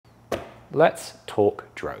let's talk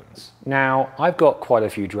drones. Now, I've got quite a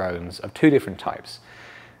few drones of two different types.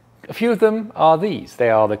 A few of them are these. They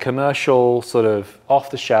are the commercial, sort of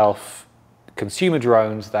off-the-shelf consumer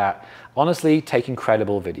drones that honestly take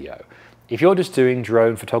incredible video. If you're just doing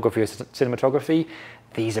drone photography or cinematography,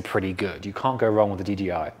 these are pretty good. You can't go wrong with the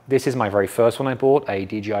DJI. This is my very first one I bought, a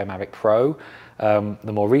DJI Mavic Pro.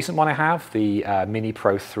 The more recent one I have, the Mini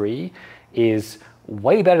Pro 3, is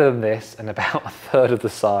way better than this and about a third of the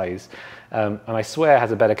size. And I swear it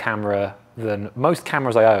has a better camera than most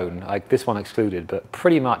cameras I own, like this one excluded, but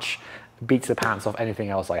pretty much beats the pants off anything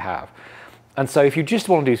else I have. And so if you just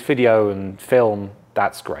want to do video and film,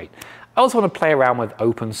 that's great. I also want to play around with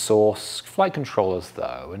open source flight controllers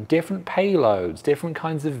though, and different payloads, different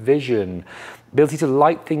kinds of vision, ability to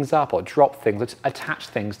light things up or drop things, attach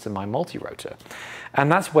things to my multi-rotor.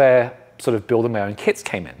 And that's where sort of building my own kits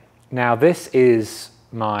came in. Now this is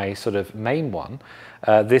my sort of main one.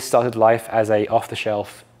 This started life as a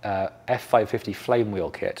off-the-shelf F550 flame wheel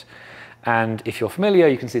kit. And if you're familiar,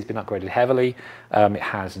 you can see it's been upgraded heavily. It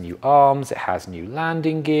has new arms, it has new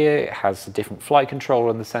landing gear, it has a different flight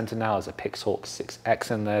controller in the center now. There's a Pixhawk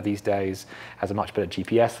 6X in there these days. It has a much better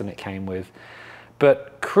GPS than it came with.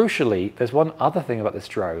 But crucially, there's one other thing about this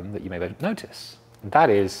drone that you may notice, and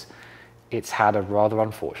that is it's had a rather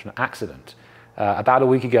unfortunate accident. About a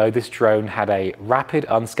week ago, this drone had a rapid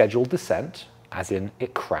unscheduled descent, as in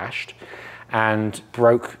it crashed, and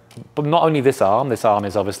broke, but not only this arm is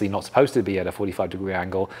obviously not supposed to be at a 45-degree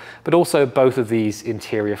angle, but also both of these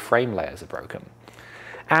interior frame layers are broken.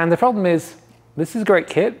 And the problem is, this is a great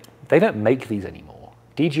kit, they don't make these anymore.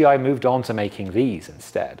 DJI moved on to making these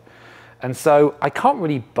instead. And so I can't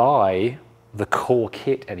really buy the core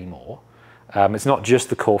kit anymore. It's not just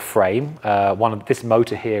the core frame. This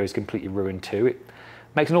motor here is completely ruined too. It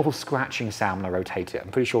makes an awful scratching sound when I rotate it.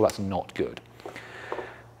 I'm pretty sure that's not good.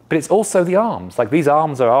 But it's also the arms. Like these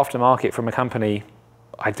arms are aftermarket from a company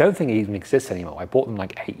I don't think it even exists anymore. I bought them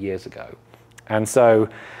like 8 years ago. And so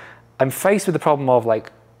I'm faced with the problem of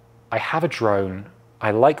like, I have a drone.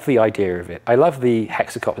 I like the idea of it. I love the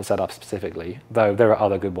hexacopter setup specifically, though there are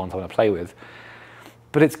other good ones I want to play with.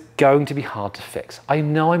 But it's going to be hard to fix. I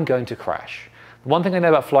know I'm going to crash. One thing I know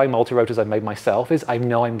about flying multi-rotors I've made myself is I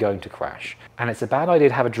know I'm going to crash. And it's a bad idea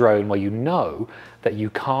to have a drone where you know that you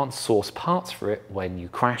can't source parts for it when you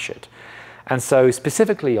crash it. And so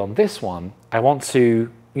specifically on this one, I want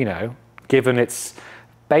to, given its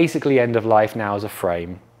basically end of life now as a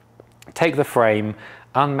frame, take the frame,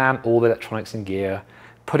 unman all the electronics and gear,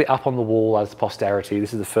 put it up on the wall as posterity.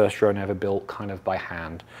 This is the first drone I ever built kind of by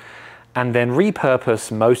hand. And then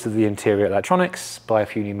repurpose most of the interior electronics, buy a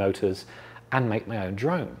few new motors, and make my own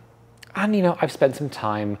drone. And I've spent some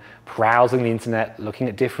time browsing the internet, looking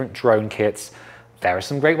at different drone kits. There are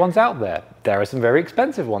some great ones out there. There are some very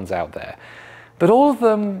expensive ones out there. But all of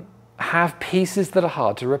them have pieces that are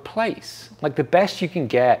hard to replace. Like the best you can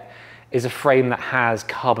get is a frame that has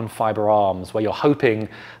carbon fiber arms, where you're hoping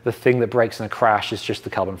the thing that breaks in a crash is just the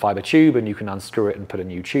carbon fiber tube and you can unscrew it and put a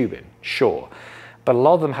new tube in, sure. But a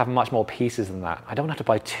lot of them have much more pieces than that. I don't have to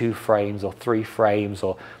buy 2 frames or 3 frames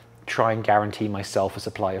or try and guarantee myself a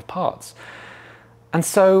supply of parts. And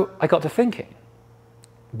so I got to thinking,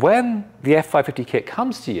 when the F550 kit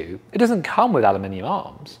comes to you, it doesn't come with aluminium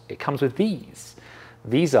arms, it comes with these.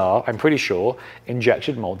 These are, I'm pretty sure,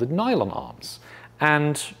 injection molded nylon arms.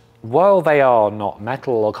 And while they are not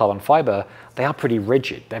metal or carbon fiber, they are pretty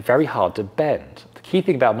rigid. They're very hard to bend. The key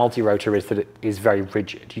thing about multi-rotor is that it is very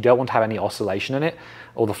rigid. You don't want to have any oscillation in it,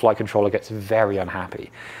 or the flight controller gets very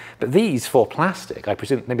unhappy. But these, for plastic, I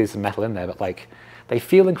presume maybe there's some metal in there, but like they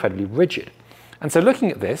feel incredibly rigid. And so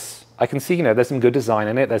looking at this, I can see, there's some good design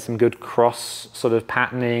in it. There's some good cross sort of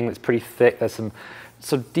patterning. It's pretty thick. There's some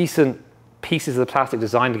sort of decent pieces of the plastic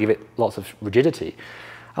design to give it lots of rigidity.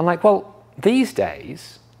 I'm like, well, these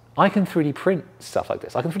days, I can 3D print stuff like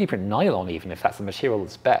this. I can 3D print nylon even if that's the material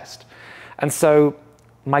that's best. And so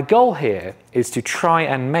my goal here is to try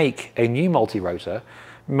and make a new multi-rotor,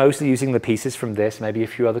 mostly using the pieces from this, maybe a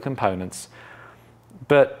few other components,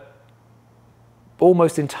 but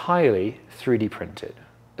almost entirely 3D printed,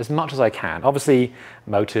 as much as I can. Obviously,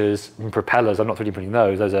 motors and propellers, I'm not 3D printing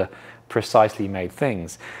those. Those are precisely made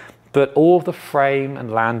things. But all of the frame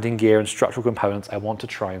and landing gear and structural components I want to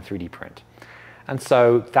try and 3D print. And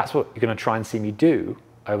so that's what you're going to try and see me do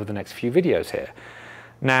over the next few videos here.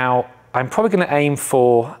 Now, I'm probably going to aim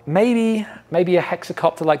for maybe a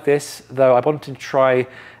hexacopter like this, though I wanted to try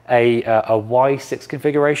a Y6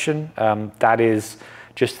 configuration. That is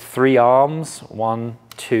just 3 arms, 1,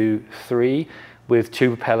 2, 3, with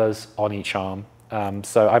 2 propellers on each arm.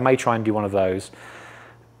 So I may try and do one of those.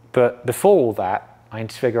 But before all that, I need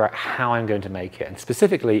to figure out how I'm going to make it, and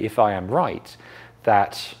specifically if I am right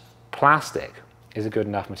that plastic is a good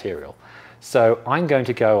enough material. So I'm going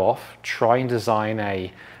to go off, try and design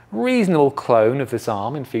a reasonable clone of this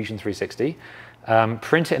arm in Fusion 360,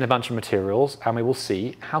 print it in a bunch of materials, and we will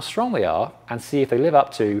see how strong they are and see if they live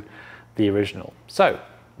up to the original. So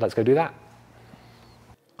let's go do that.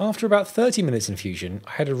 After about 30 minutes in Fusion,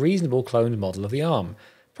 I had a reasonable cloned model of the arm.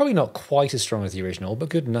 Probably not quite as strong as the original, but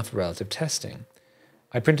good enough for relative testing.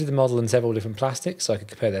 I printed the model in several different plastics so I could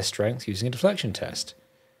compare their strength using a deflection test.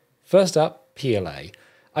 First up, PLA.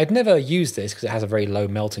 I'd never used this because it has a very low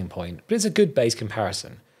melting point, but it's a good base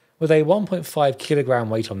comparison. With a 1.5 kilogram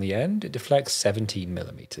weight on the end, it deflects 17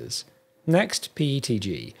 millimeters. Next,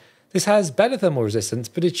 PETG. This has better thermal resistance,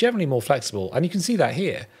 but is generally more flexible, and you can see that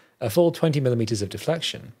here, a full 20 millimeters of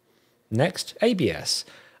deflection. Next, ABS.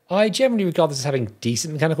 I generally regard this as having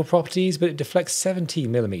decent mechanical properties, but it deflects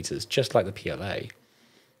 17 millimeters, just like the PLA.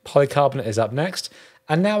 Polycarbonate is up next,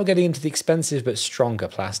 and now we're getting into the expensive but stronger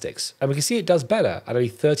plastics, and we can see it does better at only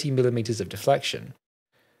 30 millimeters of deflection.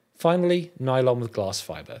 Finally, nylon with glass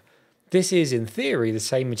fiber. This is, in theory, the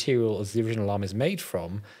same material as the original arm is made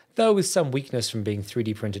from, though with some weakness from being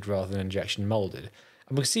 3D printed rather than injection molded,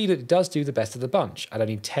 and we see that it does do the best of the bunch at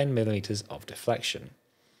only 10 millimeters of deflection.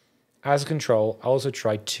 As a control, I also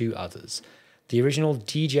tried two others. The original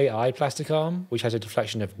DJI plastic arm, which has a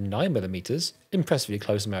deflection of 9 millimeters, impressively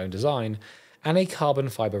close to my own design, and a carbon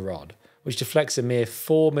fiber rod, which deflects a mere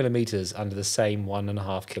 4 millimeters under the same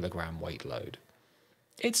 1.5 kilogram weight load.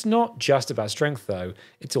 It's not just about strength though,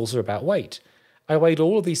 it's also about weight. I weighed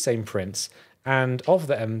all of these same prints, and of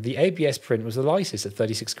them, the ABS print was the lightest at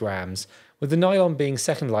 36 grams, with the nylon being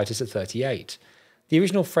second lightest at 38. The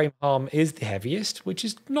original frame arm is the heaviest, which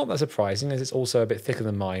is not that surprising as it's also a bit thicker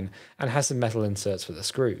than mine and has some metal inserts for the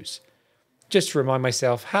screws. Just to remind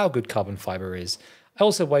myself how good carbon fiber is, I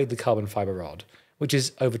also weighed the carbon fiber rod, which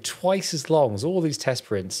is over twice as long as all these test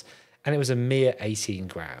prints, and it was a mere 18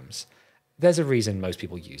 grams. There's a reason most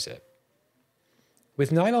people use it.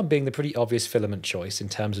 With nylon being the pretty obvious filament choice in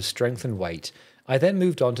terms of strength and weight, I then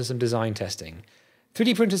moved on to some design testing.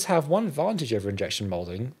 3D printers have one advantage over injection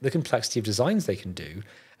molding, the complexity of designs they can do,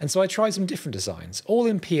 and so I tried some different designs, all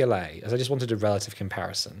in PLA, as I just wanted a relative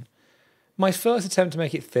comparison. My first attempt to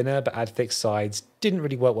make it thinner but add thick sides didn't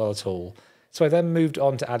really work well at all, so I then moved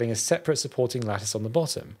on to adding a separate supporting lattice on the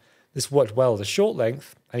bottom. This worked well at a short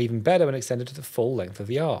length, and even better when extended to the full length of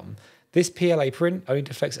the arm. This PLA print only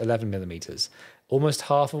deflects 11 millimeters, almost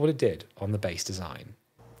half of what it did on the base design.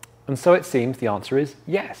 And so it seems the answer is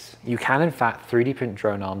yes. You can in fact 3D print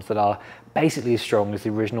drone arms that are basically as strong as the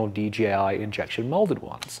original DJI injection molded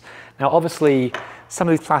ones. Now obviously some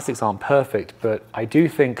of these plastics aren't perfect, but I do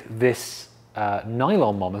think this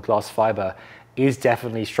nylon one with glass fiber is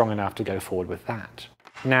definitely strong enough to go forward with that.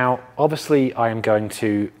 Now obviously I am going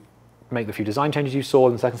to make the few design changes you saw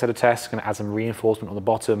in the second set of tests, going to add some reinforcement on the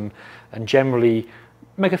bottom and generally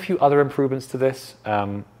make a few other improvements to this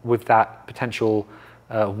with that potential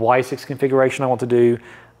Y6 configuration I want to do.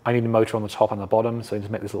 I need a motor on the top and the bottom, so I need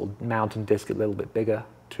to make this little mounting disc a little bit bigger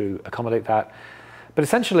to accommodate that. But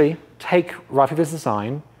essentially, take roughly this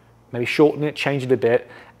design, maybe shorten it, change it a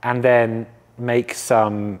bit, and then make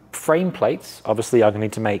some frame plates. Obviously, I'm going to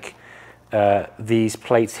need to make these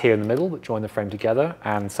plates here in the middle that join the frame together,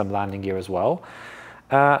 and some landing gear as well.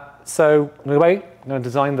 So anyway, I'm going to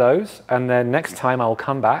design those, and then next time I'll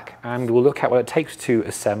come back and we'll look at what it takes to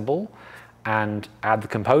assemble and add the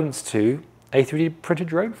components to a 3D printed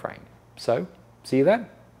drone frame. So, see you then.